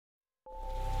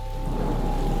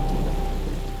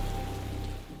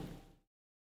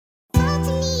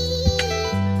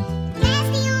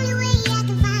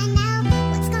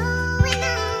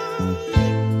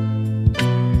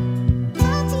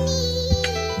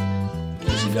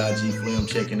your guy G-Flim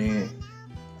checking in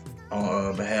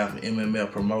on behalf of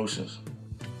MMMF Promotions.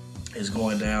 It's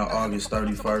going down August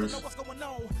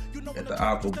 31st at the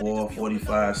Aqua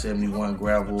 4571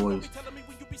 Gravois.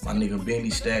 My nigga Benny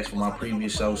Stacks from my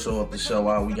previous show up to show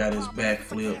out. We got his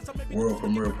BackFlip world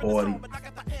premiere party.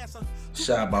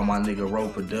 Shot by my nigga Row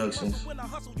Productions.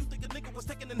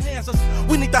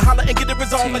 We need to holler and get the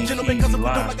result like gentlemen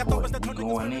because we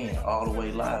going in all the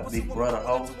way live. Big brother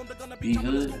ho, be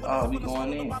good. Oh, we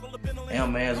going in.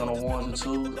 M-Man's on the ones and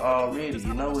twos already.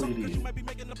 You know what it is.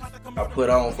 I put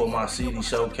on for my CD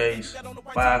showcase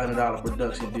 $500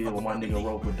 production deal with my nigga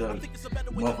Row Productions.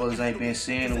 Motherfuckers ain't been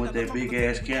seeing it with that big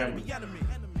ass camera.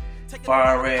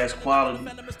 Fire ass quality.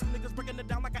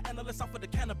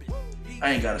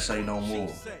 I ain't gotta say no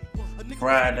more.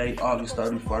 Friday, August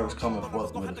 31st, come and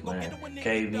fuck with us, man.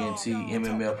 KVNT,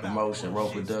 MMMF Promotion, Row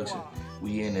Production.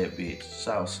 We in that bitch.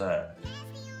 Southside.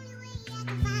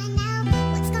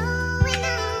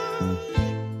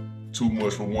 Too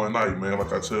much for one night, man,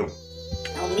 like I tell you.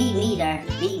 Don't meet me there.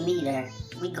 Meet me there.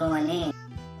 We going in.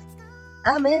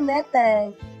 I'm in that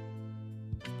thing.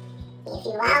 If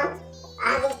you out.